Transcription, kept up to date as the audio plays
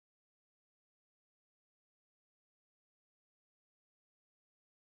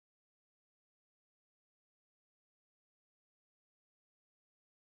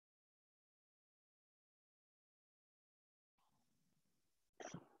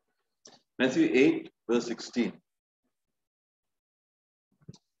Matthew 8, verse 16.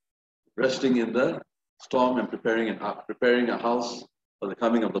 Resting in the storm and preparing an ark, preparing a house for the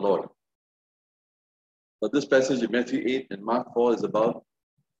coming of the Lord. But this passage in Matthew 8 and Mark 4 is about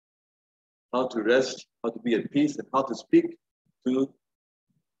how to rest, how to be at peace, and how to speak to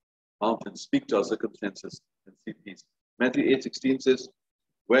mountains, speak to our circumstances and see peace. Matthew 8:16 says,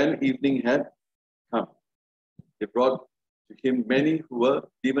 when evening had come, they brought to him many who were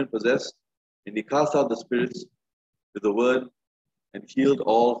demon-possessed, and he cast out the spirits with the word and healed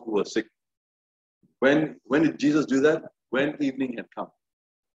all who were sick. When did Jesus do that? When evening had come.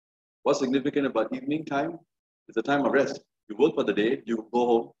 What's significant about evening time? It's a time of rest. You work for the day, you go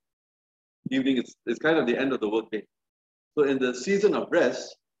home. Evening is kind of the end of the workday. So in the season of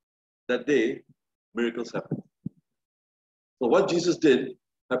rest, that day, miracles happen. So what Jesus did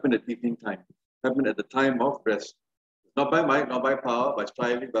happened at evening time, happened at the time of rest. Not by might, not by power, by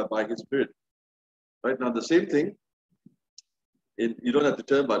striving, but by his Spirit. Right now, the same thing, you don't have to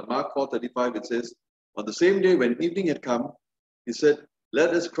turn, but Mark 4:35, it says, on the same day when evening had come, he said,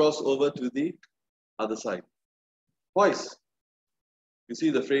 let us cross over to the other side. Twice, you see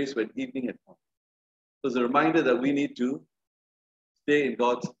the phrase, when evening had come. So it's a reminder that we need to stay in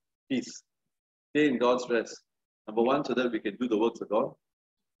God's peace, stay in God's rest. Number one, so that we can do the works of God.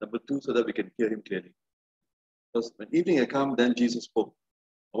 Number two, so that we can hear him clearly. Because when evening had come, then Jesus spoke.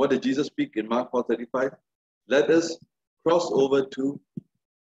 And what did Jesus speak in Mark 4:35? Let us cross over to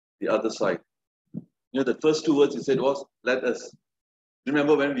the other side. You know, the first two words he said was, let us.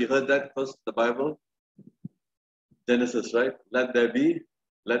 Remember when we heard that first, the Bible? Genesis, right? Let there be,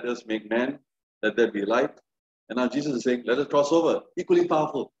 let us make man, let there be light. And now Jesus is saying, let us cross over. Equally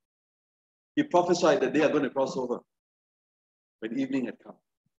powerful. He prophesied that they are going to cross over when evening had come.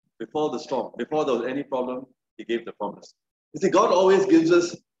 Before the storm, before there was any problem, he gave the promise. You see, God always gives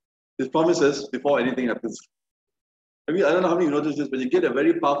us his promises before anything happens. I mean, I don't know how many you notice this, but you get a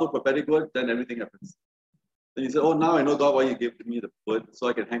very powerful prophetic word, then everything happens. Then you say, oh, now I know, God, why you gave me the word, so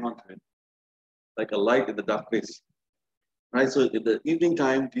I can hang on to it. Like a light in the dark place. Right? So in the evening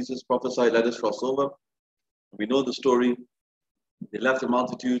time, Jesus prophesied, let us cross over. We know the story. They left the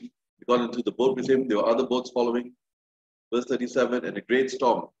multitude. They got into the boat with him. There were other boats following. Verse 37, and a great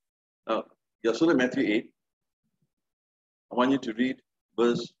storm. Now, you're still in Matthew 8. I want you to read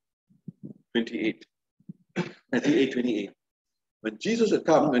verse 28. Matthew 8:28. When Jesus had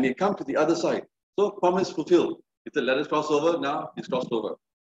come, when he had come to the other side, so promise fulfilled. He said, let us cross over. Now he's crossed over.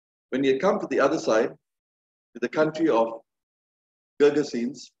 When he had come to the other side, to the country of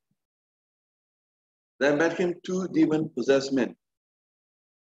Gergesenes, there met him two demon-possessed men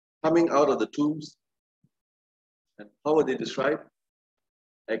coming out of the tombs. And how were they described?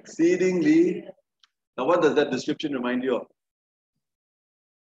 Exceedingly. Now, what does that description remind you of?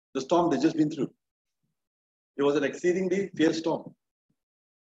 The storm they've just been through. It was an exceedingly fierce storm.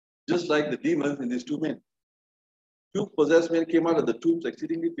 Just like the demons in these two men. Two possessed men came out of the tombs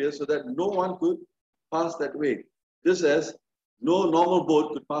exceedingly fierce so that no one could pass that way. Just as no normal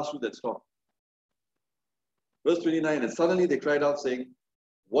boat could pass through that storm. Verse 29, and suddenly they cried out saying,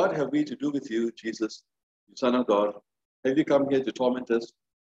 what have we to do with you, Jesus, you Son of God? Have you come here to torment us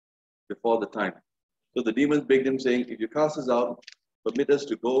before the time? So the demons begged him, saying, if you cast us out, permit us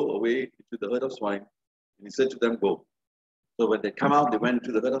to go away into the herd of swine. And he said to them, go. So when they come out, they went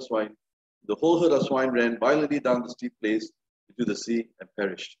into the herd of swine. The whole herd of swine ran violently down the steep place into the sea and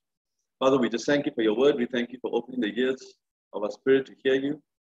perished. Father, we just thank you for your word. We thank you for opening the ears of our spirit to hear you.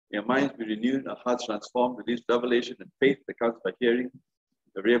 May our minds be renewed, our hearts transformed, release revelation and faith that comes by hearing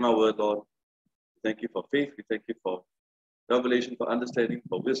the Rhema word, Lord. We thank you for faith. We thank you for revelation, for understanding,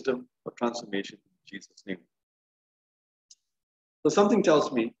 for wisdom, for transformation. In Jesus' name. So something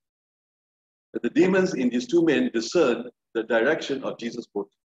tells me that the demons in these two men discerned the direction of Jesus' boat.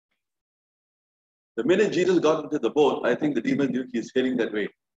 The minute Jesus got into the boat, I think the demon knew he's heading that way.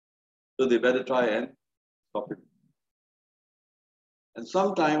 So they better try and stop him. And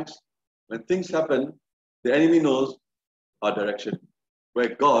sometimes when things happen, the enemy knows our direction,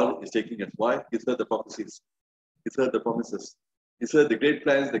 where God is taking us. Why? He's heard the prophecies. He's heard the promises. He's heard the great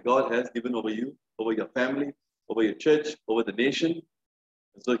plans that God has given over you, over your family, over your church, over the nation.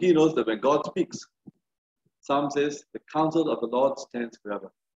 And so he knows that when God speaks, Psalm says, the counsel of the Lord stands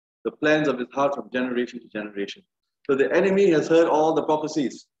forever. The plans of his heart from generation to generation. So the enemy has heard all the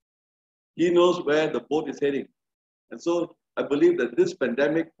prophecies. He knows where the boat is heading. And so I believe that this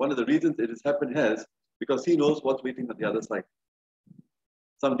pandemic, one of the reasons it has happened has, because he knows what's waiting on the other side.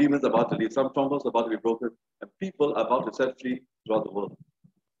 Some demons are about to leave, some strongholds are about to be broken, and people are about to set free throughout the world.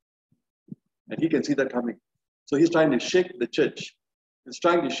 And he can see that coming. So he's trying to shake the church It's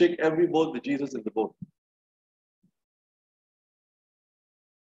trying to shake every boat with Jesus in the boat.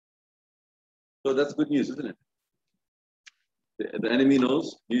 So that's good news, isn't it? The enemy knew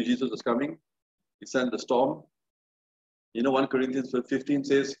Jesus was coming. He sent the storm. 1 Corinthians 15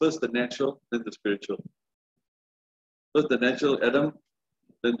 says, first the natural, then the spiritual. First the natural Adam,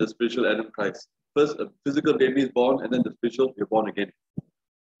 then the spiritual Adam Christ. First a physical baby is born, and then the spiritual, you're born again.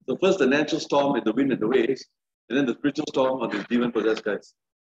 So first the natural storm in the wind and the waves, and then the spiritual storm on these demon-possessed guys.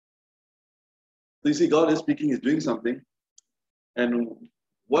 So you see, God is speaking, He's doing something. And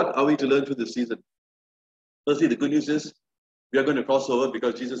what are we to learn through this season? Firstly, the good news is we are going to cross over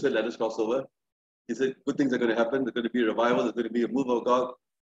because Jesus said, let us cross over. He said, good things are going to happen. There's going to be a revival. There's going to be a move of God.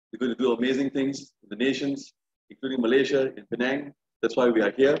 They're going to do amazing things in the nations, including Malaysia, in Penang. That's why we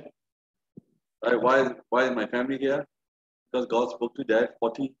are here. Right? Why is my family here? Because God spoke to Dad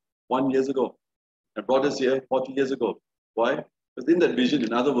 41 years ago and brought us here 40 years ago. Why? Because in that vision,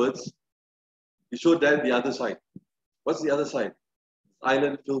 in other words, He showed Dad the other side. What's the other side?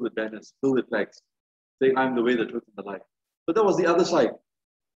 Island filled with banners, filled with flags, saying, I'm the way, the truth, and the life. So that was the other side.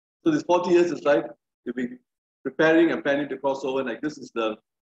 So this 40 years is like we've been preparing and planning to cross over. Like this is the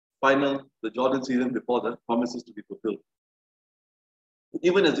Jordan season before the promises to be fulfilled.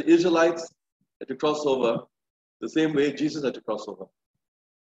 Even as the Israelites had to cross over, the same way Jesus had to cross over.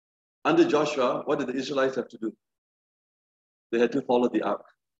 Under Joshua, what did the Israelites have to do? They had to follow the ark.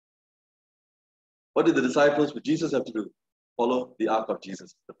 What did the disciples with Jesus have to do? Follow the ark of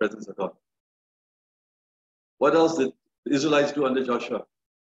Jesus, the presence of God. What else did the Israelites do under Joshua?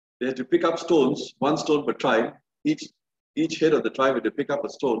 They had to pick up stones, one stone per tribe. Each head of the tribe had to pick up a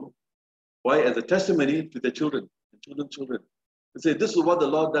stone. Why? As a testimony to their children and children's children. They say, this is what the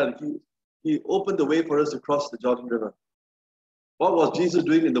Lord done. He opened the way for us to cross the Jordan River. What was Jesus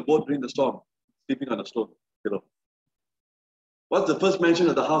doing in the boat during the storm? Sleeping on a stone pillow. What's the first mention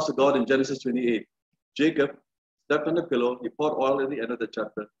of the house of God in Genesis 28? Jacob slept on a pillow. He poured oil at the end of the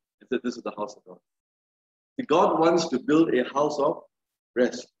chapter and said, this is the house of God. See, God wants to build a house of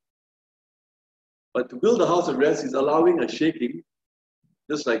rest. But to build a house of rest, He's allowing a shaking,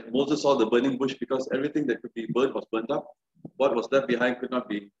 just like Moses saw the burning bush, because everything that could be burned was burned up. What was left behind could not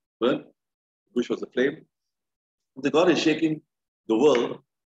be burned. The bush was aflame. So God is shaking the world.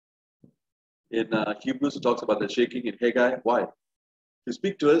 In Hebrews, it talks about the shaking in Haggai. Why? To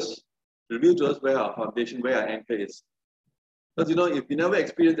speak to us, to reveal to us where our foundation, where our anchor is. Because if you never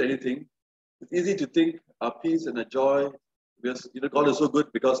experienced anything, it's easy to think our peace and our joy, because God is so good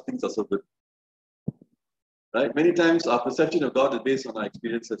because things are so good. Right? Many times our perception of God is based on our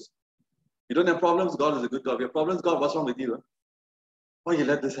experiences. You don't have problems, God is a good God. We have problems, God, what's wrong with you? Why you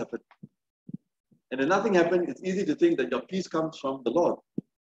let this happen? And if nothing happened, it's easy to think that your peace comes from the Lord.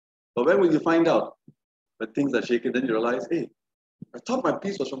 But when will you find out? When things are shaken, then you realize, hey, I thought my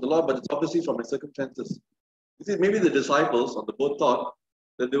peace was from the Lord, but it's obviously from my circumstances. You see, maybe the disciples on the boat thought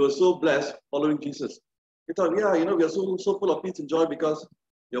that they were so blessed following Jesus. They thought, we are so full of peace and joy because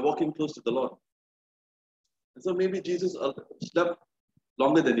you're walking close to the Lord. And so maybe Jesus slept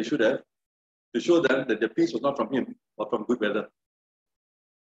longer than He should have to show them that their peace was not from Him, but from good weather.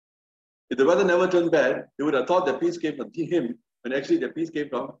 If the weather never turned bad, they would have thought their peace came from Him, when actually their peace came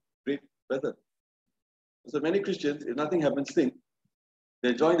from great weather. So many Christians, if nothing happens, think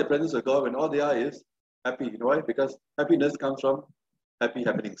they're enjoying the presence of God when all they are is happy. You know why? Because happiness comes from happy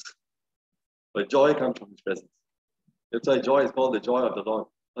happenings. But joy comes from His presence. That's why joy is called the joy of the Lord,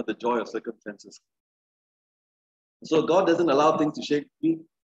 not the joy of circumstances. So God doesn't allow things to shake.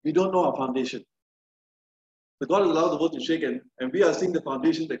 We don't know our foundation. So God has allowed the world to shake, and we are seeing the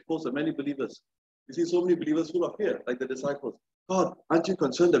foundations exposed of many believers. You see so many believers full of fear, like the disciples. God, aren't you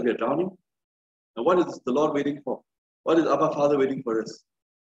concerned that we are drowning? And what is the Lord waiting for? What is Abba Father waiting for us?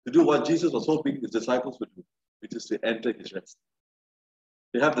 To do what Jesus was hoping His disciples would do, which is to enter His rest.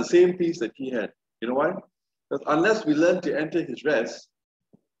 They have the same peace that He had. You know why? Because unless we learn to enter His rest,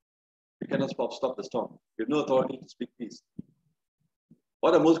 we cannot stop the storm. We have no authority to speak peace.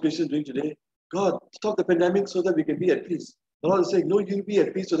 What are most Christians doing today? God, stop the pandemic so that we can be at peace. The Lord is saying, no, you be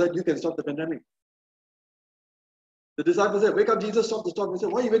at peace so that you can stop the pandemic. The disciples said, wake up, Jesus, stop the storm. He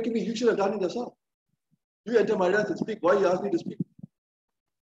said, why are you waking me? You should have done it yourself. You enter my rest and speak. Why you ask me to speak?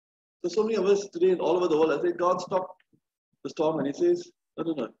 So many of us today all over the world are saying, God, stop the storm. And He says,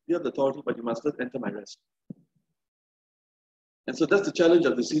 no, you have the authority, but you must first enter my rest. And so that's the challenge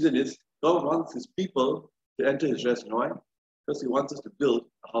of the season is, God wants His people to enter His rest. You know why? Because He wants us to build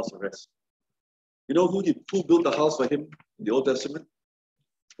a house of rest. You know who built the house for Him in the Old Testament?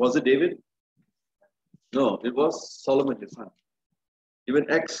 Was it David? No, it was Solomon, his son. Even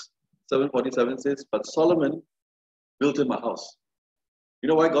Acts 7:47 says, but Solomon built Him a house. You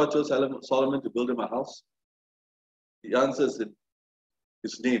know why God chose Solomon to build him a house? The answer is in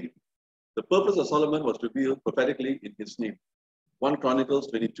his name. The purpose of Solomon was revealed prophetically in his name. 1 Chronicles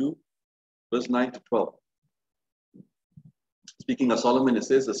 22, verse 9 to 12. Speaking of Solomon, it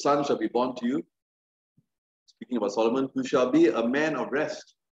says, "A son shall be born to you." Speaking about Solomon, "who shall be a man of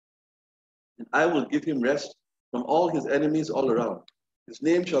rest. And I will give him rest from all his enemies all around. His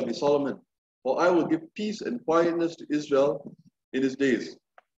name shall be Solomon. For I will give peace and quietness to Israel in his days."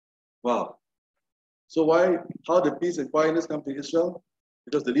 Wow. So how did peace and quietness come to Israel?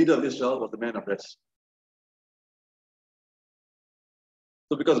 Because the leader of Israel was the man of rest.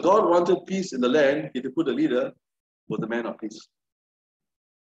 So because God wanted peace in the land, he had to put a leader who was the man of peace.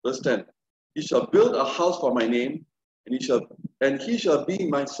 Verse 10. "He shall build a house for my name, and he shall be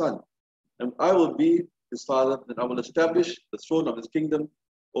my son, and I will be his father, and I will establish the throne of his kingdom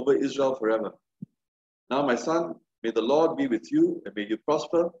over Israel forever. Now, my son, may the Lord be with you, and may you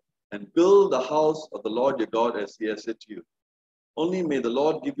prosper, and build the house of the Lord your God as he has said to you. Only may the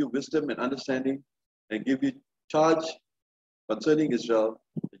Lord give you wisdom and understanding, and give you charge concerning Israel,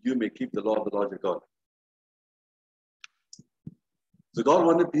 that you may keep the law of the Lord your God." So God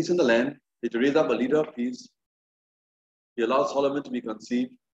wanted peace in the land. He had to raise up a leader of peace. He allowed Solomon to be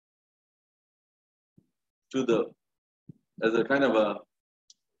conceived as a kind of a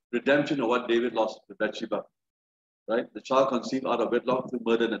redemption of what David lost with Bathsheba. Right? The child conceived out of wedlock through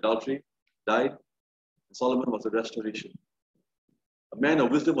murder and adultery died. And Solomon was a restoration. A man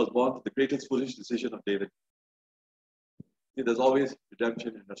of wisdom was born to the greatest foolish decision of David. See, there's always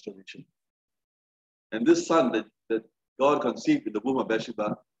redemption and restoration. And this son that God conceived in the womb of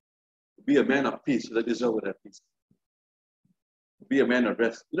Bathsheba would be a man of peace, so that Israel would have peace. Be a man of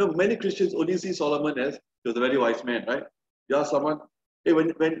rest. You know, many Christians only see Solomon as he was a very wise man, right? You ask someone, "Hey,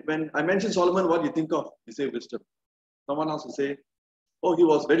 when I mention Solomon, what do you think of?" You say wisdom. Someone else will say, "Oh, he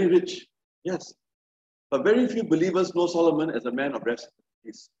was very rich." Yes. But very few believers know Solomon as a man of rest and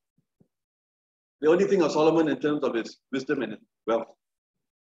peace. They only think of Solomon in terms of his wisdom and his wealth.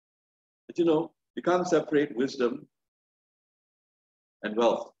 But you know, you can't separate wisdom and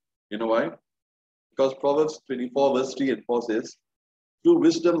wealth. You know why? Because Proverbs 24, verse 3 and 4 says, "Through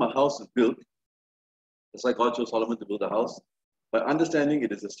wisdom a house is built." That's why God chose Solomon to build a house. "By understanding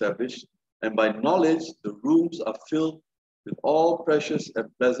it is established, and by knowledge the rooms are filled with all precious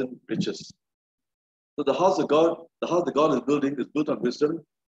and pleasant riches." So the house that God is building is built on wisdom.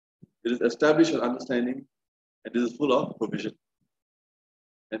 It is established on understanding, and it is full of provision.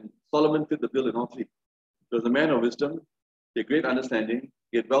 And Solomon fit the bill in all three. He was a man of wisdom, he had great understanding,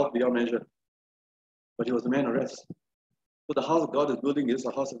 he had wealth beyond measure. But he was a man of rest. So the house that God is building is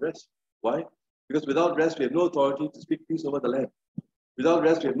a house of rest. Why? Because without rest, we have no authority to speak peace over the land. Without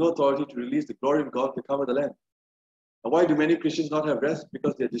rest, we have no authority to release the glory of God to cover the land. And why do many Christians not have rest?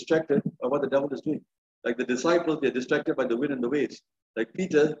 Because they are distracted by what the devil is doing. Like the disciples, they are distracted by the wind and the waves. Like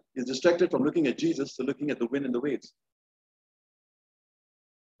Peter is distracted from looking at Jesus to looking at the wind and the waves.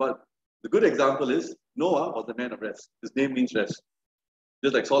 But the good example is Noah was a man of rest. His name means rest.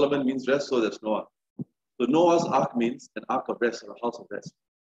 Just like Solomon means rest, so does Noah. So Noah's ark means an ark of rest or a house of rest.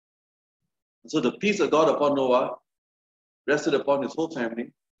 And so the peace of God upon Noah rested upon his whole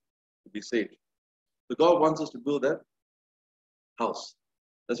family to be saved. So God wants us to build that house.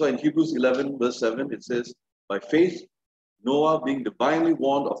 That's why in Hebrews 11, verse 7, it says, "By faith, Noah, being divinely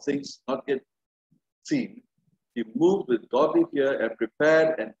warned of things not yet seen, he moved with godly fear and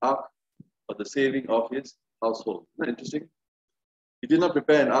prepared an ark for the saving of his household." Isn't that interesting? He did not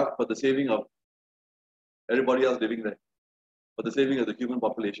prepare an ark for the saving of everybody else living there, for the saving of the human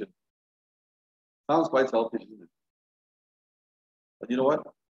population. Sounds quite selfish, isn't it? But you know what?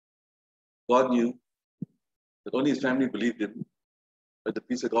 God knew that only his family believed him, that the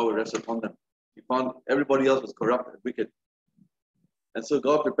peace of God would rest upon them. He found everybody else was corrupt and wicked. And so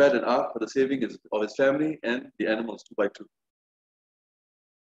God prepared an ark for the saving of his family and the animals, 2 by 2.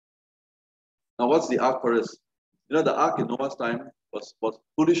 Now, what's the ark for us? You know, the ark in Noah's time was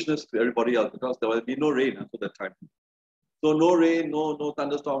foolishness to everybody else because there would be no rain until that time. So no rain, no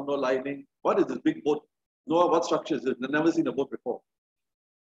thunderstorm, no lightning. What is this big boat? Noah, what structure is it? They've never seen a boat before.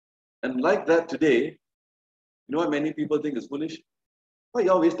 And like that today, you know what many people think is foolish? Why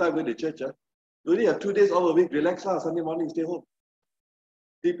y'all waste time going to church? You only have 2 days off a week. Relax, Sunday morning, stay home.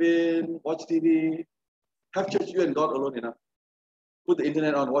 Sleep in, watch TV. Have church, you and God alone enough. Put the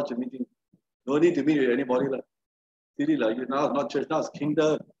internet on, watch a meeting. No need to meet with anybody. Silly, now it's not church, now it's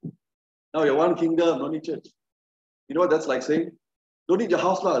kingdom. Now you're one kingdom, no need church. You know what that's like saying? Don't need your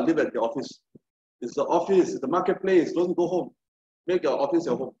house, live at your office. It's the office, it's the marketplace. Don't go home. Make your office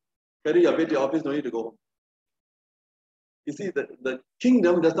your home. Carry your bed to your office, no need to go home. You see, the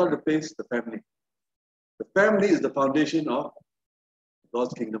kingdom does not replace the family. The family is the foundation of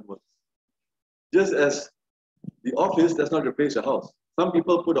God's kingdom works. Just as the office does not replace your house. Some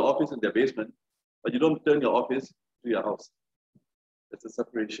people put an office in their basement, but you don't turn your office to your house. It's a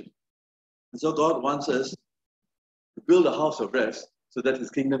separation. And so God wants us to build a house of rest so that His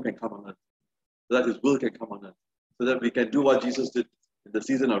kingdom can come on earth, so that His will can come on earth, so that we can do what Jesus did in the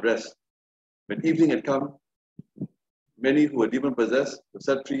season of rest. When evening had come, many who were demon possessed were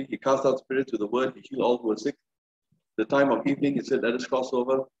set free. He cast out spirits with the word. He healed all who were sick. The time of evening, He said, let us cross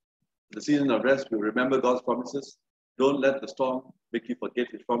over. In the season of rest, we remember God's promises. Don't let the storm make you forget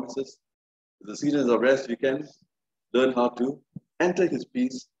His promises. In the seasons of rest, you can learn how to enter His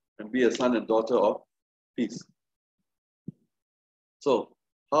peace and be a son and daughter of peace. So,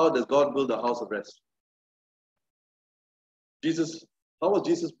 how does God build a house of rest? How was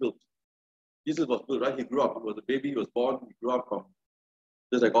Jesus built? Jesus was built, right? He grew up. He was a baby. He was born. He grew up from,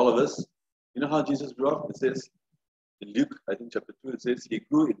 just like all of us. You know how Jesus grew up? It says in Luke, I think chapter 2, it says, He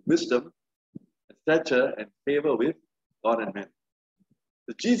grew in wisdom and stature and favor with God and men.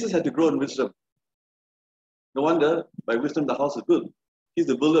 So Jesus had to grow in wisdom. No wonder, by wisdom, the house is built. He's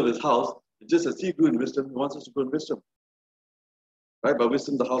the builder of His house. And just as He grew in wisdom, He wants us to grow in wisdom. Right? By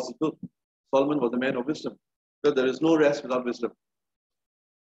wisdom, the house is built. Solomon was a man of wisdom. So there is no rest without wisdom.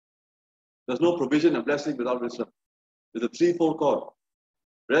 There's no provision and blessing without wisdom. There's a threefold cord.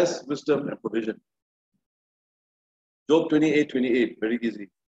 Rest, wisdom, and provision. Job 28:28, very easy.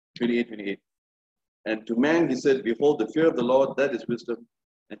 28:28. And to man He said, behold, the fear of the Lord, that is wisdom,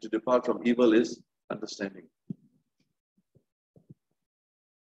 and to depart from evil is understanding.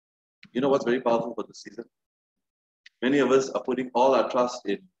 You know what's very powerful for this season? Many of us are putting all our trust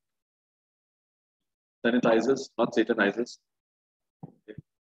in sanitizers, not satanizers.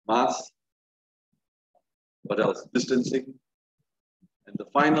 Masks. What else? Distancing. And the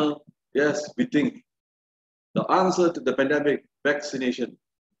final, yes, we think the answer to the pandemic, vaccination.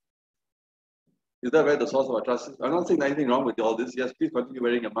 Is that where the source of our trust is? I'm not saying anything wrong with all this. Yes, please continue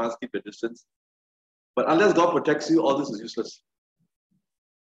wearing a mask, keep your distance. But unless God protects you, all this is useless.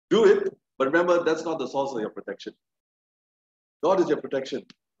 Do it, but remember, that's not the source of your protection. God is your protection.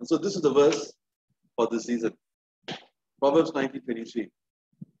 And so this is the verse for this season. Proverbs 19:23.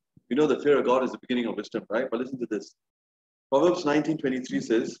 You know the fear of God is the beginning of wisdom, right? But listen to this. Proverbs 19:23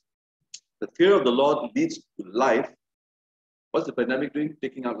 says, the fear of the Lord leads to life. What's the pandemic doing?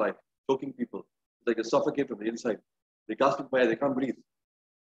 Taking out life, choking people. It's like they suffocate from the inside. They're gasping for air, they can't breathe.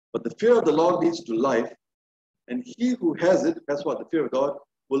 But the fear of the Lord leads to life, and he who has it, that's what the fear of God,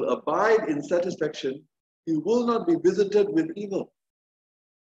 will abide in satisfaction. He will not be visited with evil.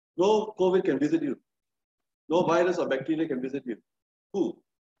 No COVID can visit you. No virus or bacteria can visit you. Who?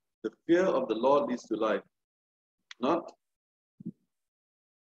 The fear of the Lord leads to life. Not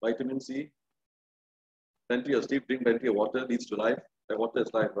vitamin C, plenty of sleep, drink plenty of water leads to life. That water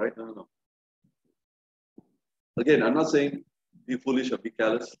is life, right? No. Again, I'm not saying be foolish or be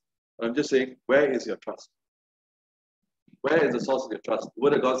careless. I'm just saying, where is your trust? Where is the source of your trust? The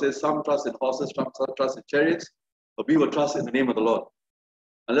word of God says, some trust in horses, some trust in chariots, but we will trust in the name of the Lord.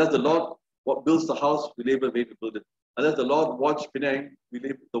 Unless the Lord builds the house, we labor in vain to build it. Unless the Lord watch Penang,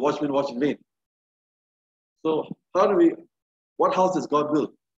 the watchmen watch in vain. So what house does God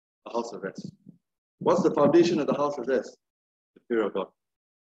build? A house of rest. What's the foundation of the house of rest? The fear of God.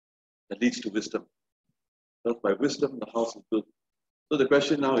 That leads to wisdom. Because by wisdom, the house is built. So the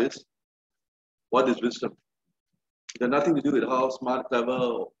question now is, what is wisdom? It has nothing to do with how smart,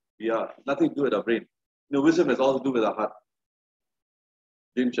 clever we are. Nothing to do with our brain. Wisdom has all to do with our heart.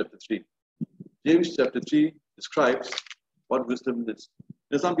 James chapter 3. James chapter 3 describes what wisdom is.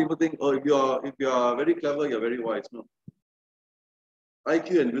 Some people think, oh, if you are very clever, you're very wise. No.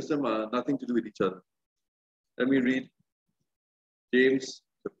 IQ and wisdom are nothing to do with each other. Let me read James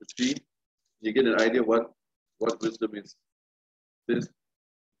chapter 3. You get an idea what wisdom is. It says,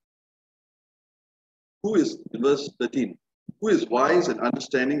 in verse 13, who is wise and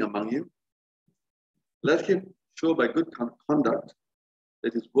understanding among you? Let him show by good conduct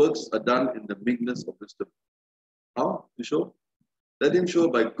that his works are done in the meekness of wisdom. How to show? Let him show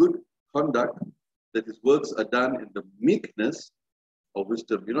by good conduct that his works are done in the meekness of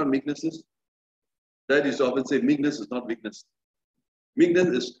wisdom. You know what meekness is? That is to often say meekness is not weakness. Meekness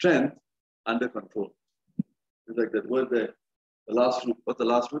is strength under control. It's like that word there, the last root. What's the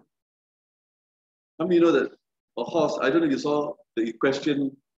last root? How many know that a horse, I don't know if you saw the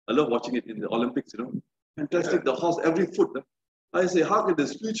equestrian, I love watching it in the Olympics, Fantastic, the horse, every foot. I say, how can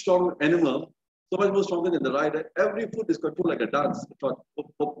this huge, strong animal, so much more stronger than the rider, every foot is controlled like a dance. In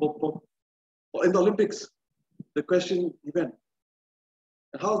the Olympics. the question event.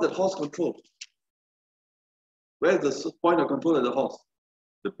 And how is that horse controlled? Where is the point of control of the horse?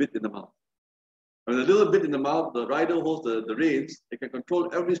 The bit in the mouth. When the little bit in the mouth, the rider holds the reins, it can control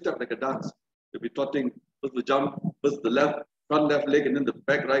every step like a dance. You'll be trotting, first the jump, first the front left leg, and then the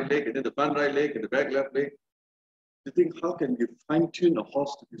back right leg, and then the front right leg, and the back left leg. You think, how can you fine-tune a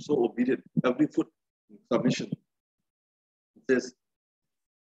horse to be so obedient? Every foot in submission. It says,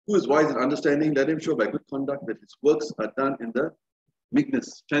 who is wise and understanding? Let him show by good conduct that his works are done in the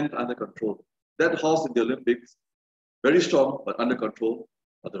meekness, strength under control. That horse in the Olympics, very strong, but under control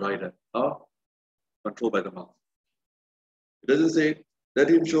of the rider. Controlled by the mouth. It doesn't say, let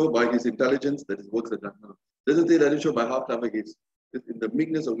him show by his intelligence that his works are done. No. It doesn't say, let him show by how clever he is. It's in the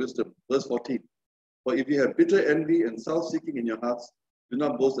meekness of wisdom. Verse 14. For if you have bitter envy and self-seeking in your hearts, do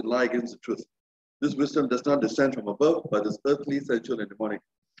not boast and lie against the truth. This wisdom does not descend from above, but is earthly, sensual, and demonic.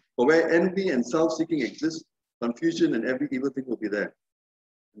 For where envy and self-seeking exist, confusion and every evil thing will be there.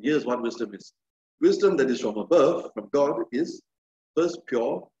 And here's what wisdom is. Wisdom that is from above, from God, is first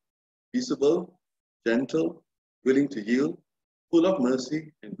pure, peaceable, gentle, willing to yield, full of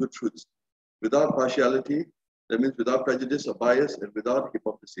mercy and good fruits, without partiality, that means without prejudice or bias, and without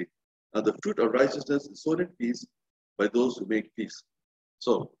hypocrisy. Now the fruit of righteousness is sown in peace by those who make peace.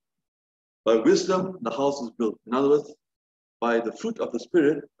 So, by wisdom, the house is built. In other words, by the fruit of the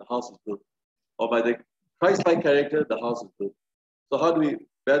Spirit, the house is built. Or by the Christ-like character, the house is built. So how do we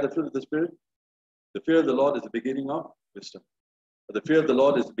bear the fruit of the Spirit? The fear of the Lord is the beginning of wisdom. But the fear of the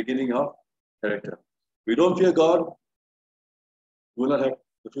Lord is the beginning of character. We don't fear God, we will not have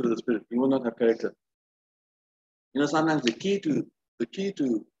the fruit of the Spirit. We will not have character. You know, sometimes the key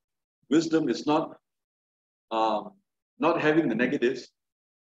to wisdom is not having the negatives,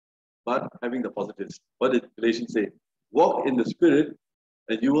 but having the positives. What did Galatians say? Walk in the Spirit,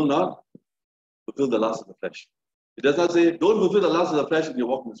 and you will not fulfill the lust of the flesh. It does not say, don't fulfill the lust of the flesh and you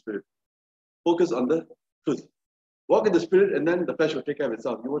walk in the Spirit. Focus on the truth. Walk in the Spirit, and then the flesh will take care of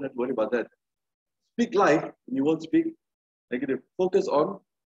itself. You won't have to worry about that. Speak life, and you won't speak negative. Focus on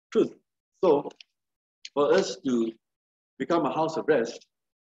truth. So, for us to become a house of rest,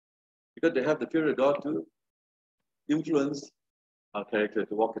 we got to have the fear of God to influence our character,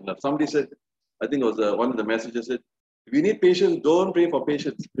 to walk in love. Somebody said, I think it was one of the messages said, if you need patience, don't pray for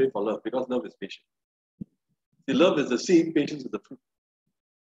patience, pray for love, because love is patient. See, love is the seed, patience is the fruit.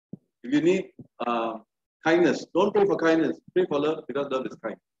 If you need kindness, don't pray for kindness, pray for love, because love is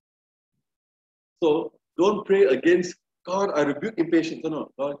kind. So, don't pray against God, I rebuke impatience.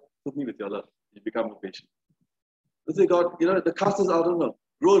 No, God, put me with your love. You become more patient. Let's say, God, the cast us out of love.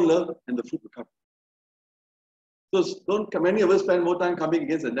 Grow in love, and the fruit will come. So, many of us spend more time coming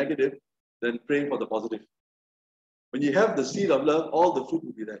against the negative than praying for the positive. When you have the seed of love, all the fruit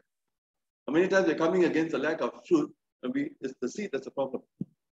will be there. How many times we're coming against the lack of fruit, and it's the seed that's the problem.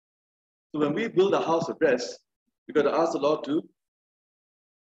 So when we build a house of rest, we've got to ask the Lord to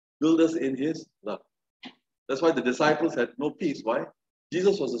build us in His love. That's why the disciples had no peace. Why?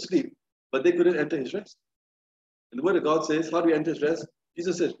 Jesus was asleep, but they couldn't enter His rest. And the Word of God says, how do we enter His rest?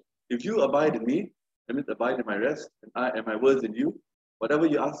 Jesus said, if you abide in me, I mean abide in my rest, and my words in you, whatever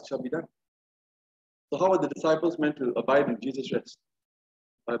you ask shall be done. So how are the disciples meant to abide in Jesus' rest?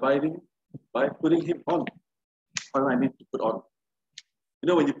 By abiding, by putting Him on. What do I need to put on? You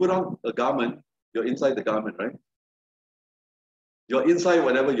know, when you put on a garment, you're inside the garment, right? You're inside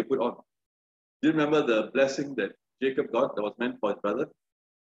whatever you put on. Do you remember the blessing that Jacob got that was meant for his brother?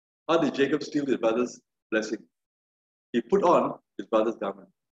 How did Jacob steal his brother's blessing? He put on his brother's garment.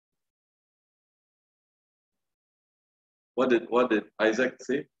 What did Isaac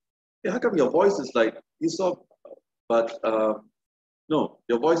say? Hey, how come your voice is like Esau, but no,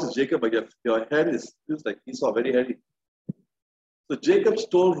 your voice is Jacob, but your hand feels like Esau, very heavy. So Jacob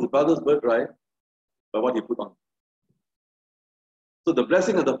stole his brother's birthright by what he put on. So the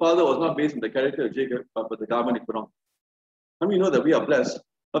blessing of the father was not based on the character of Jacob, but the garment he put on. How many know that we are blessed,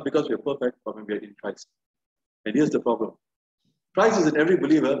 not because we are perfect, but when we are in Christ? And here's the problem. Christ is in every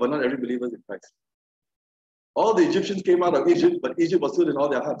believer, but not every believer is in Christ. All the Egyptians came out of Egypt, but Egypt was still in all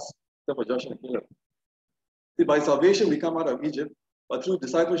their hearts, except for Joshua and Caleb. See, by salvation, we come out of Egypt, but through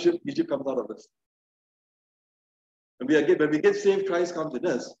discipleship, Egypt comes out of us. When we get saved, Christ comes in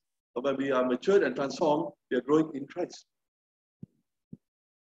us. But when we are matured and transformed, we are growing in Christ.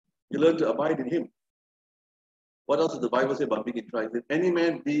 You learn to abide in Him. What else does the Bible say about being in Christ? If any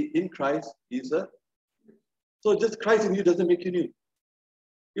man be in Christ, he's a... So just Christ in you doesn't make you new.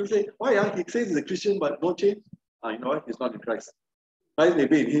 You say, why? He says he's a Christian, but no change. You know what? He's not in Christ. Christ may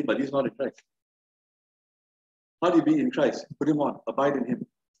be in him, but he's not in Christ. How do you be in Christ? Put Him on. Abide in Him.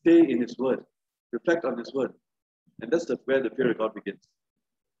 Stay in His Word. Reflect on His Word. And that's where the fear of God begins.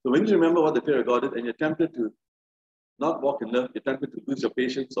 So when you remember what the fear of God is and you're tempted to not walk in love, you're tempted to lose your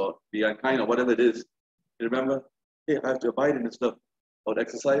patience or be unkind or whatever it is, you remember, hey, I have to abide in this love. I would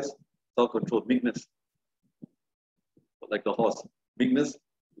exercise self-control, meekness, like the horse. Meekness,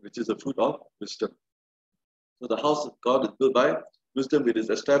 which is the fruit of wisdom. So the house of God is built by wisdom. It is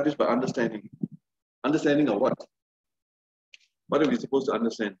established by understanding. Understanding of what? What are we supposed to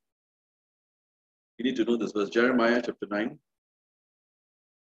understand? You need to know this verse. Jeremiah chapter 9,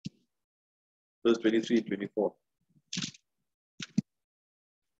 verse 23 and 24.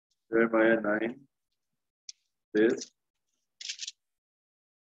 Jeremiah 9 says,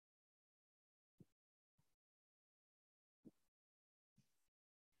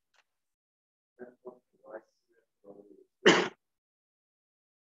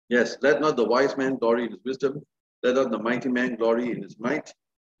 yes, let not the wise man glory in his wisdom, let not the mighty man glory in his might,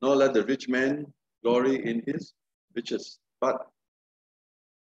 nor let the rich man glory in his riches. But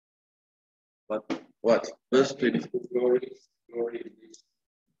what? Verse 20. Glory in this.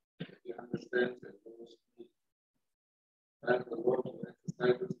 He understands and knows me. And the Lord will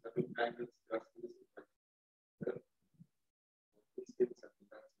exercise loving kindness, justice, and these things have been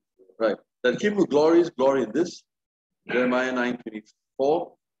done. Right. That he who glories, glory in this. Jeremiah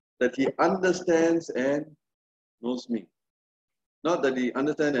 9:24. That he understands and knows me. Not that he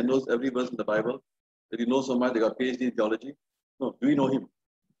understands and knows every verse in the Bible, that he knows so much, they got PhD in theology. No, do we know him?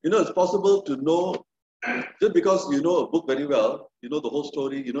 You know, it's possible to know, just because you know a book very well, you know the whole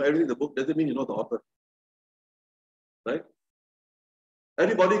story, you know everything in the book, doesn't mean you know the author. Right?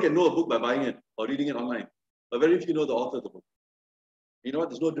 Everybody can know a book by buying it or reading it online, but very few know the author of the book. You know what?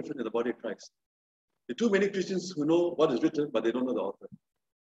 There's no difference in the body of Christ. There are too many Christians who know what is written, but they don't know the author.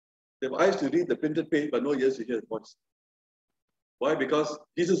 They have eyes to read the printed page, but no ears to hear his voice. Why? Because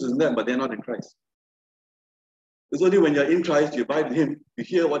Jesus is in them, but they're not in Christ. It's only when you're in Christ, you abide in him, you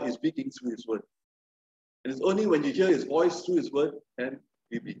hear what he's speaking through his word. And it's only when you hear his voice through his word, and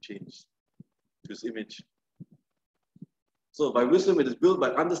we be changed to his image. So by wisdom, it is built. By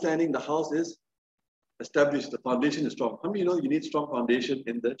understanding, the house is established. The foundation is strong. How many of you know you need strong foundation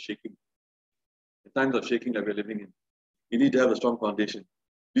in the shaking? The times of shaking that we're living in. You need to have a strong foundation.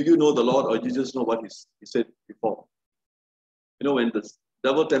 Do you know the Lord, or you just know what he said before? You know, when the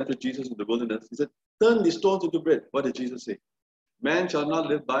devil tempted Jesus in the wilderness, he said, turn these stones into bread. What did Jesus say? Man shall not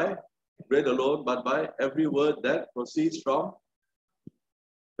live by bread alone, but by every word that proceeds from.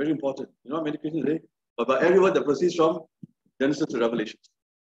 Very important. You know how many Christians say? But by every word that proceeds from Genesis to Revelation.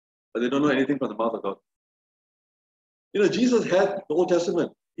 But they don't know anything from the mouth of God. You know, Jesus had the Old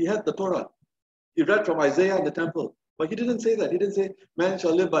Testament. He had the Torah. He read from Isaiah in the temple. But he didn't say that. He didn't say, man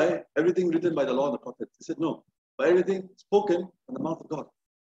shall live by everything written by the law and the prophets. He said, no, by everything spoken from the mouth of God.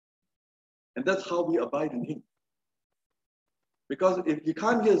 And that's how we abide in him. Because if you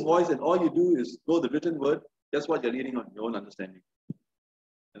can't hear his voice and all you do is know the written word, guess what? You're leaning on your own understanding.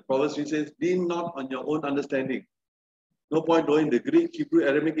 And Proverbs 3 says, lean not on your own understanding. No point knowing the Greek, Hebrew,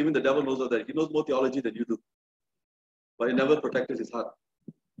 Aramaic, even the devil knows all that. He knows more theology than you do. But he never protected his heart.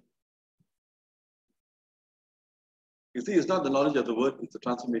 You see, it's not the knowledge of the word, it's the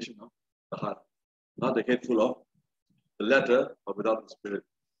transformation of the heart. Not the head full of the letter, but without the spirit.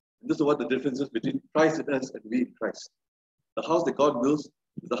 And this is what the difference is between Christ in us and we in Christ. The house that God builds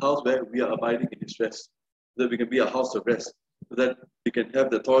is the house where we are abiding in his rest. So that we can be a house of rest. So that we can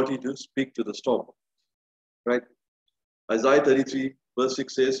have the authority to speak to the storm. Right? Isaiah 33 verse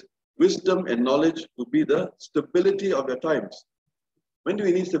 6 says, wisdom and knowledge will be the stability of your times. When do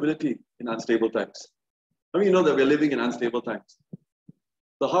we need stability? In unstable times. How many of you know that we're living in unstable times?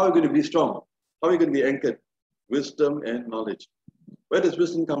 So how are we going to be strong? How are we going to be anchored? Wisdom and knowledge. Where does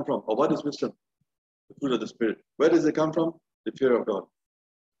wisdom come from? Or what is wisdom? The fruit of the Spirit. Where does it come from? The fear of God.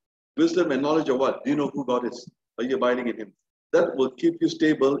 Wisdom and knowledge of what? Do you know who God is? Are you abiding in him? That will keep you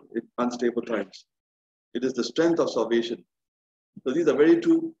stable in unstable times. It is the strength of salvation. So these are very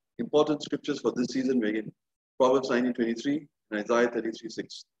two important scriptures for this season we're in. Proverbs 19:23 and Isaiah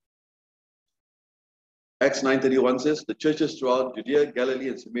 33:6. Acts 9:31 says, the churches throughout Judea, Galilee,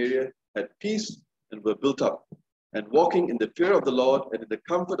 and Samaria had peace and were built up. And walking in the fear of the Lord and in the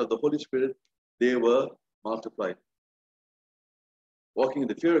comfort of the Holy Spirit, they were multiplied. Walking in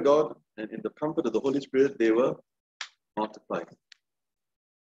the fear of God and in the comfort of the Holy Spirit, they were multiplied.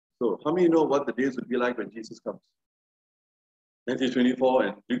 So, how many know what the days will be like when Jesus comes? Matthew 24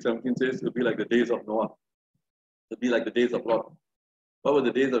 and Luke 17 says it will be like the days of Noah. It will be like the days of Lot. What were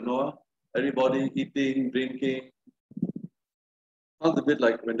the days of Noah? Everybody eating, drinking. Sounds a bit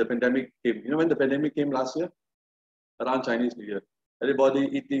like when the pandemic came. You know when the pandemic came last year? Around Chinese New Year. Everybody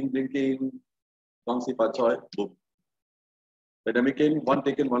eating, drinking, Gongsi Pachoy, boom. Pandemic came, one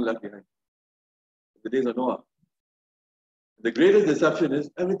taken, one left behind. The days of Noah. The greatest deception is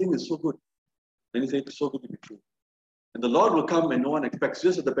everything is so good. Then he said it's so good to be true. And the Lord will come and no one expects,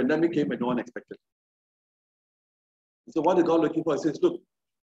 just as the pandemic came and no one expected. So what is God looking for? He says, look,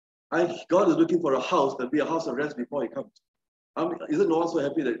 God is looking for a house that will be a house of rest before he comes. Isn't Noah so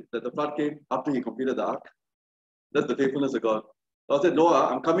happy that the flood came after he completed the ark? That's the faithfulness of God. God said, Noah,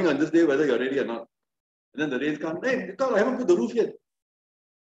 I'm coming on this day whether you're ready or not. And then the rains come, hey, God, I haven't put the roof yet.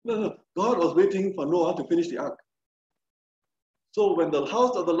 No. God was waiting for Noah to finish the ark. So when the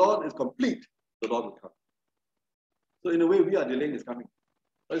house of the Lord is complete, the Lord will come. So in a way, we are delaying his coming.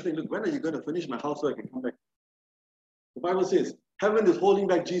 I was saying, look, when are you going to finish my house so I can come back? The Bible says, heaven is holding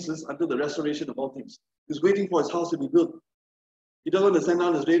back Jesus until the restoration of all things. He's waiting for his house to be built. He doesn't want to send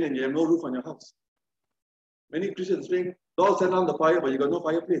down his rain and you have no roof on your house. Many Christians saying, Lord, send down the fire, but you got no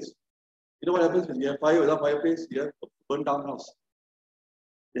fireplace. You know what happens when you have fire without fireplace? You have a burnt down house.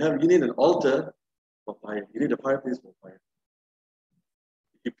 You need an altar for fire. You need a fireplace for fire.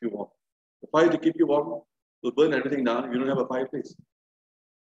 To keep you warm. The fire to keep you warm will burn everything down if you don't have a fireplace.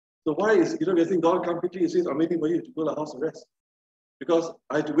 So why is, we're saying God come quickly, he says, I'm waiting for you to build a house of rest. Because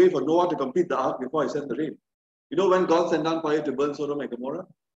I had to wait for Noah to complete the ark before I sent the rain. You know when God sent down fire to burn Sodom and Gomorrah?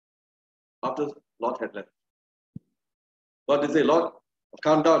 After Lot had left. God did say, Lord,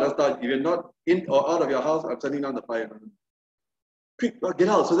 calm down, let's start. If you're not in or out of your house, I'm sending down the fire. Quick, get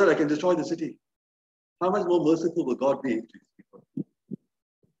out so that I can destroy the city. How much more merciful will God be to his people?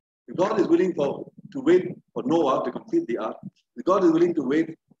 If God is willing to wait for Noah to complete the ark, if God is willing to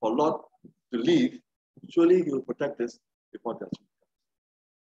wait for Lot to leave, surely he will protect us before judgment comes.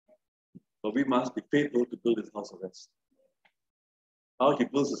 But we must be faithful to build his house of rest. How he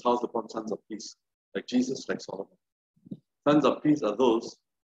builds his house upon sons of peace, like Jesus, like Solomon. Sons of peace are those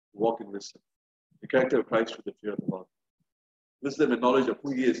who walk in wisdom, the character of Christ through the fear of the Lord. Wisdom and knowledge of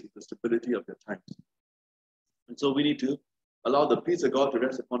who he is the stability of their times. And so we need to allow the peace of God to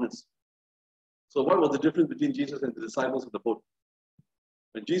rest upon us. So what was the difference between Jesus and the disciples of the boat?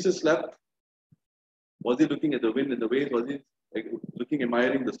 When Jesus slept, was he looking at the wind and the waves? Was he looking,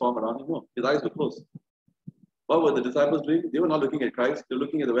 admiring the storm around him? No, his eyes were closed. What were the disciples doing? They were not looking at Christ, they were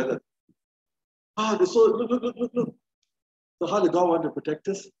looking at the weather. They saw, look. So how did God want to protect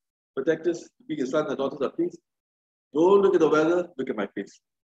us? Protect us, be his sons and daughters of peace? Don't look at the weather, look at my face.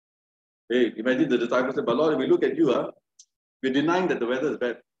 Hey, imagine the disciples said, but Lord, if we look at you, we're denying that the weather is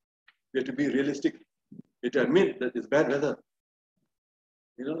bad. We have to be realistic. We have to admit that it's bad weather.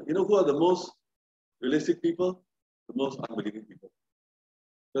 You know who are the most realistic people? The most unbelieving people.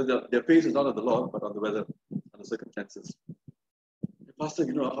 Because their faith is not on the Lord, but on the weather, on the circumstances. Pastor,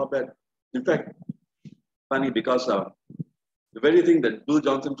 you know how bad. In fact, funny because the very thing that Bill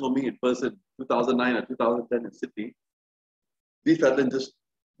Johnson told me in person, 2009 or 2010 in Sydney, Lee Fadlin just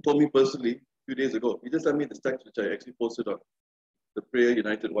told me personally a few days ago. He just sent me this text which I actually posted on the Prayer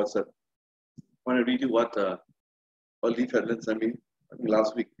United WhatsApp. I want to read you what Lee Fadlin sent me, I think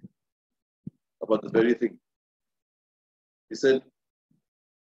last week, about this very thing. He said,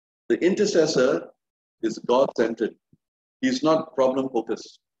 the intercessor is God-centered. He's not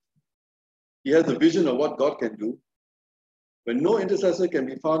problem-focused. He has a vision of what God can do. When no intercessor can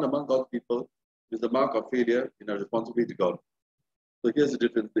be found among God's people, it is the mark of failure in our responsibility to God. So here's the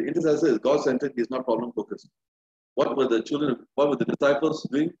difference. The intercessor is God-centered. He is not problem-focused. What were the disciples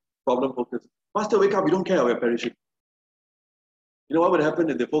doing? Problem-focused. Master, wake up. We don't care. We're perishing. You know what would happen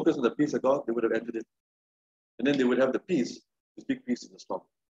if they focused on the peace of God? They would have entered it. And then they would have the peace to speak peace in the storm.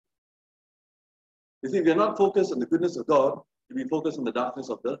 You see, if you're not focused on the goodness of God, you'll be focused on the darkness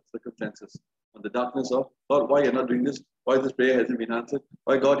of the circumstances. On the darkness of, God, why you're not doing this? Why this prayer hasn't been answered?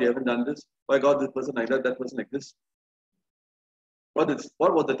 Why, God, you haven't done this? Why, God, this person like that person like this? What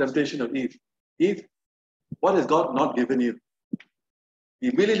was the temptation of Eve? Eve, what has God not given you? He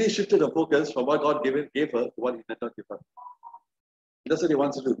immediately shifted the focus from what God gave her to what he did not give her. That's what he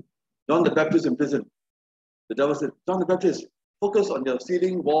wants to do. John the Baptist in prison. The devil said, John the Baptist, focus on your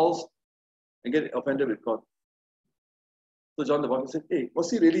ceiling, walls, and get offended with God. So John the Baptist said, hey, was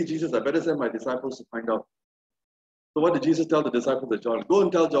he really Jesus? I better send my disciples to find out. So what did Jesus tell the disciples of John? Go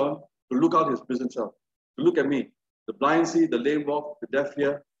and tell John to look out his prison cell, to look at me. The blind see, the lame walk, the deaf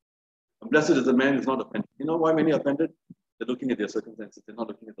hear. And blessed is the man who is not offended. You know why many are offended? They're looking at their circumstances. They're not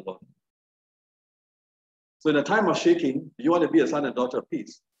looking at the Lord. So in a time of shaking, if you want to be a son and daughter of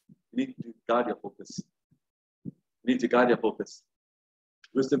peace, you need to guard your focus. You need to guard your focus.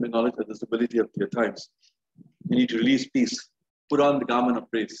 Wisdom and knowledge are the stability of your times. You need to release peace. Put on the garment of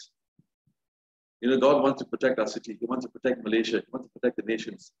praise. You know, God wants to protect our city. He wants to protect Malaysia. He wants to protect the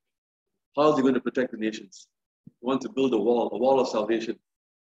nations. How is he going to protect the nations? He wants to build a wall of salvation.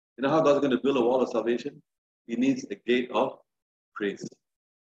 You know how God's going to build a wall of salvation? He needs a gate of praise.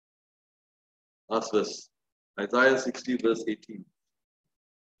 Last verse. Isaiah 60 verse 18.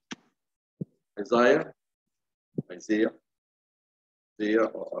 Isaiah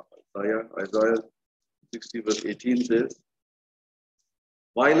 60 verse 18 says,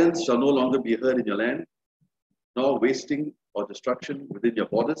 violence shall no longer be heard in your land, nor wasting or destruction within your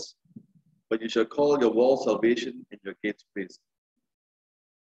borders, but you shall call your wall salvation and your gates praise.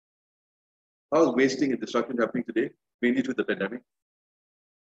 How is wasting and destruction happening today? Mainly through the pandemic,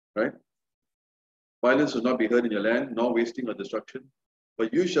 right? Violence will not be heard in your land, nor wasting or destruction,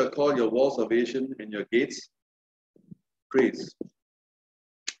 but you shall call your wall salvation and your gates praise.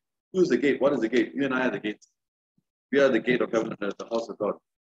 Who is the gate? What is the gate? You and I are the gates. We are the gate of heaven and earth, the house of God.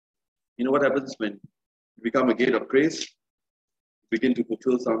 You know what happens when you become a gate of praise? You begin to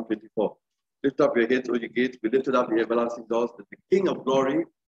fulfill Psalm 24. Lift up your heads, O ye gates, be lifted up, ye everlasting doors, that the King of glory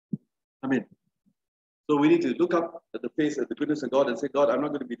come in. So we need to look up at the face, at the goodness of God and say, God, I'm not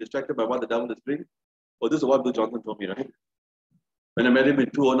going to be distracted by what the devil is doing. Well, this is what Bill Johnson told me, right? When I met him in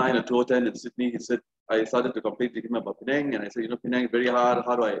 2009 and 2010 in Sydney, he said, I started to complain to him about Penang, and I said, you know, Penang is very hard.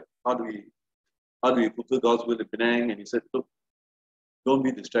 How do we fulfill God's will in Penang? And he said, look, don't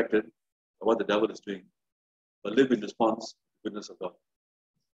be distracted by what the devil is doing, but live in response to the goodness of God.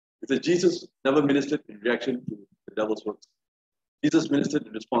 He said, Jesus never ministered in reaction to the devil's works. Jesus ministered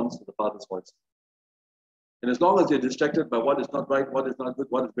in response to the Father's voice. And as long as you're distracted by what is not right, what is not good,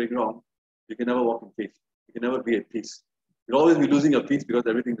 what is going wrong, you can never walk in faith. You can never be at peace. You'll always be losing your peace because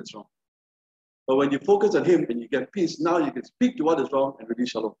everything is wrong. But when you focus on Him and you get peace, now you can speak to what is wrong and release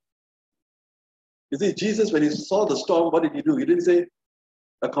shalom. You see, Jesus, when He saw the storm, what did He do? He didn't say,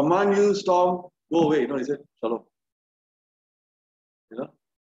 I command you, storm, go away. No, He said, shalom. You know?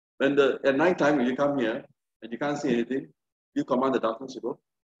 When at night time, when you come here and you can't see anything, you command the darkness to go.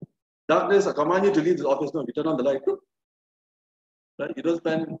 Darkness, I command you to leave the office. No, you turn on the light. Right? You don't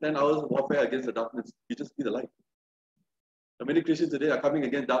spend 10 hours of warfare against the darkness. You just be the light. And many Christians today are coming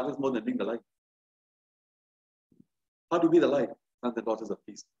against darkness more than being the light. How to be the light? Sons and daughters of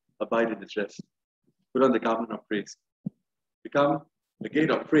peace. Abide in its rest. Put on the garment of praise. Become the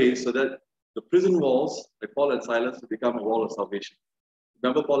gate of praise so that the prison walls, like Paul and Silas, will become a wall of salvation.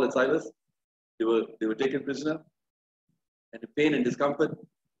 Remember Paul and Silas? They were taken prisoner. And in pain and discomfort,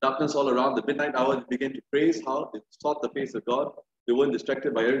 darkness all around, the midnight hour, they began to praise how they sought the face of God. They weren't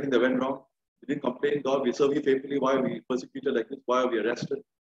distracted by everything that went wrong. They didn't complain, God, we serve you faithfully. Why are we persecuted like this? Why are we arrested? And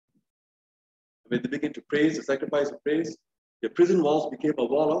when they began to praise, the sacrifice of praise, their prison walls became a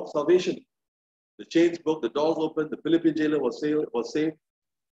wall of salvation. The chains broke, the doors opened, the Philippine jailer was saved.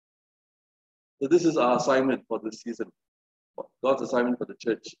 So this is our assignment for this season. God's assignment for the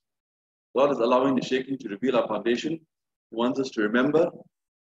church. God is allowing the shaking to reveal our foundation. He wants us to remember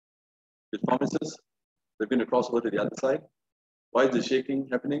His promises. They're going to cross over to the other side. Why is the shaking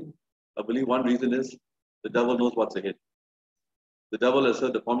happening? I believe one reason is the devil knows what's ahead. The devil has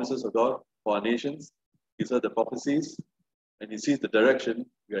heard the promises of God for our nations. He's heard the prophecies, and he sees the direction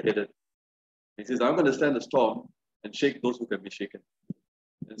we are headed. He says, I'm going to stand the storm and shake those who can be shaken.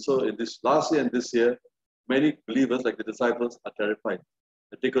 And so in this last year and this year, many believers, like the disciples, are terrified.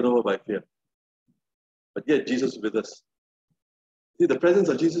 They're taken over by fear. But yet Jesus is with us. See, the presence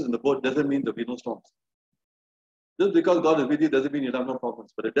of Jesus in the boat doesn't mean there'll be no storms. Just because God is with you doesn't mean you'll have no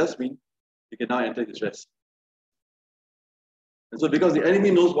problems. But it does mean you can now enter His rest. And so because the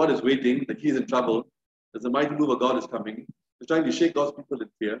enemy knows what is waiting, that he's in trouble, as the mighty move of God is coming, he's trying to shake God's people in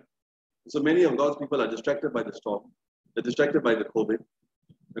fear. And so many of God's people are distracted by the storm. They're distracted by the COVID.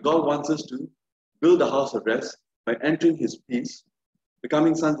 But God wants us to build a house of rest by entering His peace,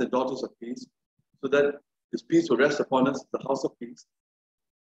 becoming sons and daughters of peace, so that His peace will rest upon us, the house of peace.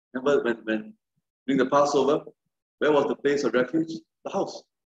 Remember when during the Passover, where was the place of refuge? The house.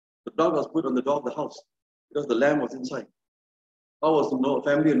 The blood was put on the door of the house because the lamb was inside. How was the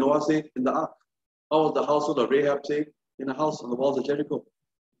family of Noah saved? In the ark. How was the household of Rahab saved? In a house on the walls of Jericho.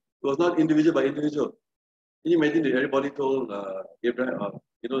 It was not individual by individual. Can you imagine if everybody told Abraham,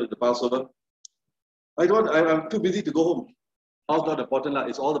 in the Passover, I'm too busy to go home. House not important.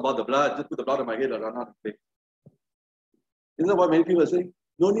 It's all about the blood. Just put the blood on my head and run out and play. Isn't that what many people are saying?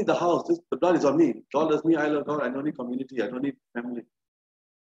 No need the house. The blood is on me. God loves me. I love God. I don't need community. I don't need family.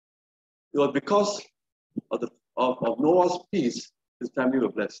 It was because of Noah's peace, his family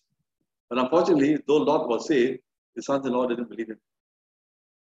were blessed. But unfortunately, though Lot was saved, his sons-in-law didn't believe him.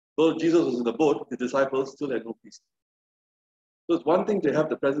 Though Jesus was in the boat, his disciples still had no peace. So it's one thing to have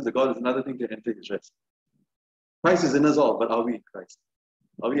the presence of God, it's another thing to enter His rest. Christ is in us all, but are we in Christ?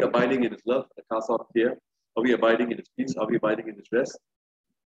 Are we abiding in His love that casts out fear? Are we abiding in His peace? Are we abiding in His rest?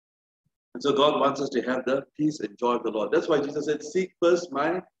 And so God wants us to have the peace and joy of the Lord. That's why Jesus said, seek first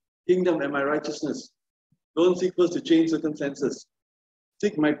my kingdom and my righteousness. Don't seek first to change circumstances.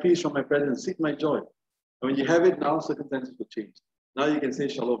 Seek my peace from my presence. Seek my joy. And when you have it now, circumstances will change. Now you can say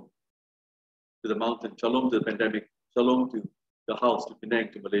shalom to the mountain, shalom to the pandemic, shalom to the house, to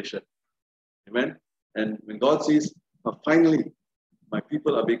Penang, to Malaysia. Amen? And when God sees, finally, my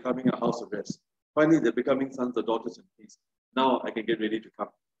people are becoming a house of rest. Finally, they're becoming sons or daughters in peace. Now I can get ready to come.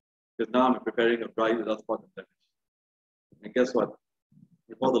 Because now I'm preparing a bride without spot and blemish. And guess what?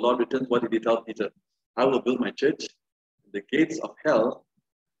 Before the Lord returns, what did He tell Peter? I will build my church. The gates of hell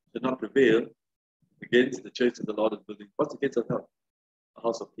should not prevail against the church that the Lord is building. What's the gates of hell? A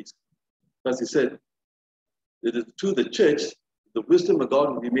house of peace. Because He said, it is through the church, the wisdom of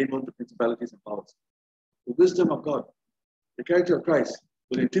God will be made known to principalities and powers. The wisdom of God, the character of Christ,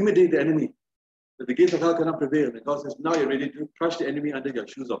 will intimidate the enemy. That the gates of hell cannot prevail. And God says, now you're ready to crush the enemy under your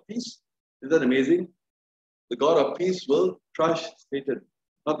shoes of peace. Isn't that amazing? The God of peace will crush Satan,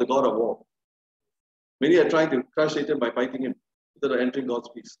 not the God of war. Many are trying to crush Satan by fighting him instead of entering God's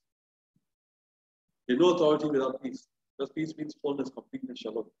peace. There's no authority without peace. Because peace means fullness, completeness,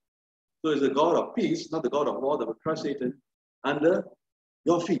 shalom. So it's the God of peace, not the God of war, that will crush Satan under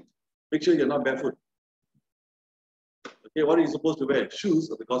your feet. Make sure you're not barefoot. Okay, what are you supposed to wear?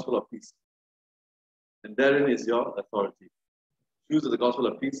 Shoes of the gospel of peace. And therein is your authority. Shoes of the gospel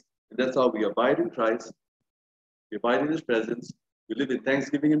of peace. And that's how we abide in Christ. We abide in His presence. We live in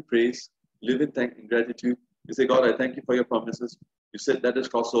thanksgiving and praise. We live in gratitude. We say, God, I thank you for your promises. You said, let us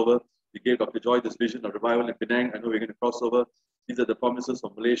cross over. You gave Dr. Joy this vision of revival in Penang. I know we're going to cross over. These are the promises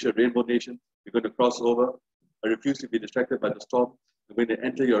from Malaysia, Rainbow Nation. We're going to cross over. I refuse to be distracted by the storm. I'm going to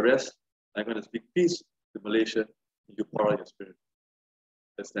enter your rest. I'm going to speak peace to Malaysia. And you pour out your spirit.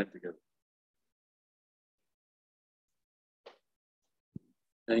 Let's stand together.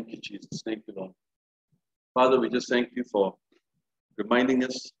 Thank you, Jesus. Thank you, Lord. Father, we just thank you for reminding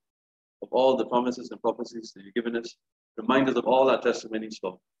us of all the promises and prophecies that you've given us. Remind us of all our testimonies,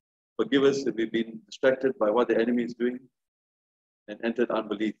 Lord. Forgive us if we've been distracted by what the enemy is doing and entered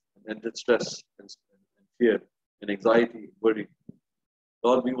unbelief, and entered stress and fear and anxiety and worry.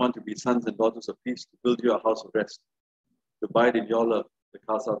 Lord, we want to be sons and daughters of peace, to build you a house of rest, to abide in your love, to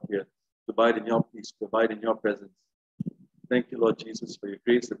cast out fear, to abide in your peace, to abide in your presence. Thank you, Lord Jesus, for your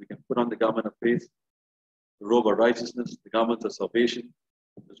grace that we can put on the garment of praise, the robe of righteousness, the garment of salvation.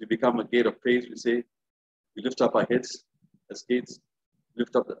 As we become a gate of praise, we say, we lift up our heads as gates,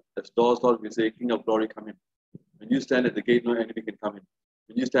 lift up as doors, Lord, we say, King of glory, come in. When you stand at the gate, no enemy can come in.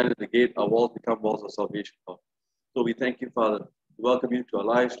 When you stand at the gate, our walls become walls of salvation, Lord. So we thank you, Father. We welcome you to our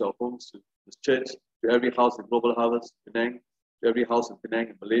lives, to our homes, to this church, to every house in Global Harvest, Penang, to every house in Penang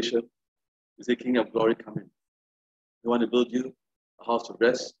and Malaysia. We say, King of glory, come in. We want to build you a house of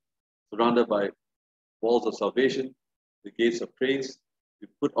rest, surrounded by walls of salvation, the gates of praise. We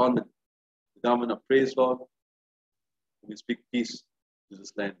put on the garment of praise, Lord. And we speak peace to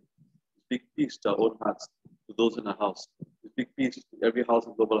this land. We speak peace to our own hearts, to those in our house. We speak peace to every house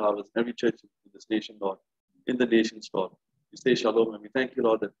in Global Harvest, every church in this nation, Lord, in the nations, Lord. We say shalom, and we thank you,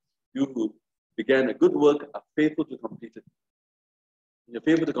 Lord, that you who began a good work are faithful to complete it. And you're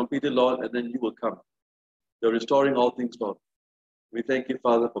faithful to complete it, Lord, and then you will come. You're restoring all things, Lord. We thank you,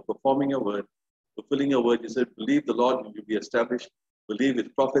 Father, for performing your word, fulfilling your word. You said, believe the Lord and you'll be established. Believe His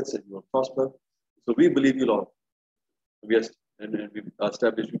prophets and you will prosper. So we believe you, Lord. We are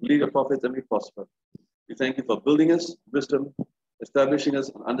established. We believe your prophets and we prosper. We thank you for building us, wisdom, establishing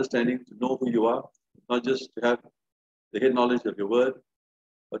us on understanding to know who you are, not just to have the hidden knowledge of your word,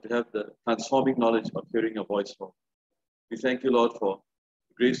 but to have the transforming knowledge of hearing your voice, Lord. We thank you, Lord, for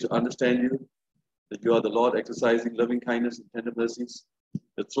the grace to understand you, that you are the Lord exercising loving kindness and tender mercies.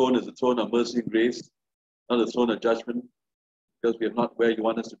 The throne is the throne of mercy and grace, not the throne of judgment, because we are not where you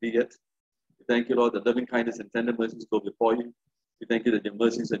want us to be yet. We thank you, Lord, that loving kindness and tender mercies go before you. We thank you that your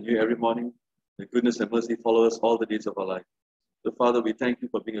mercies are new every morning. The goodness and mercy follow us all the days of our life. So, Father, we thank you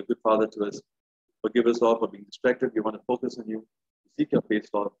for being a good Father to us. Forgive us, Lord, for being distracted. We want to focus on you, seek your face,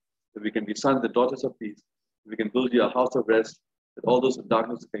 Lord, that we can be sons and daughters of peace. We can build you a house of rest, that all those in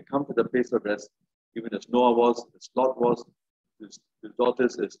darkness can come to the place of rest, even as Noah was, as Lot was, his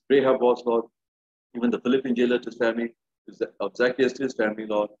daughters, as Rahab was, Lord, even the Philippian jailer to his family, of Zacchaeus to his family,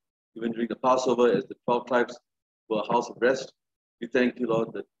 Lord, even during the Passover, as the 12 tribes were a house of rest. We thank you, Lord,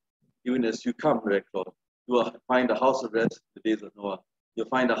 that even as you come, Lord, you will find a house of rest in the days of Noah. You'll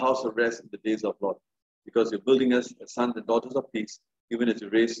find a house of rest in the days of Lot, because you're building us as sons and daughters of peace, even as you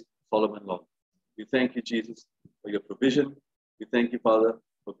raised Solomon, Lord. We thank you, Jesus, for your provision. We thank you, Father,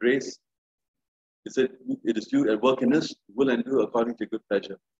 for grace. He said, it is you at work in us, will and do according to good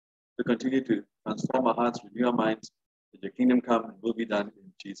pleasure. To continue to transform our hearts, renew our minds, that your kingdom come and will be done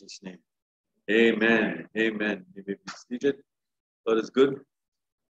in Jesus' name. Amen. Amen. You may be seated. God is good.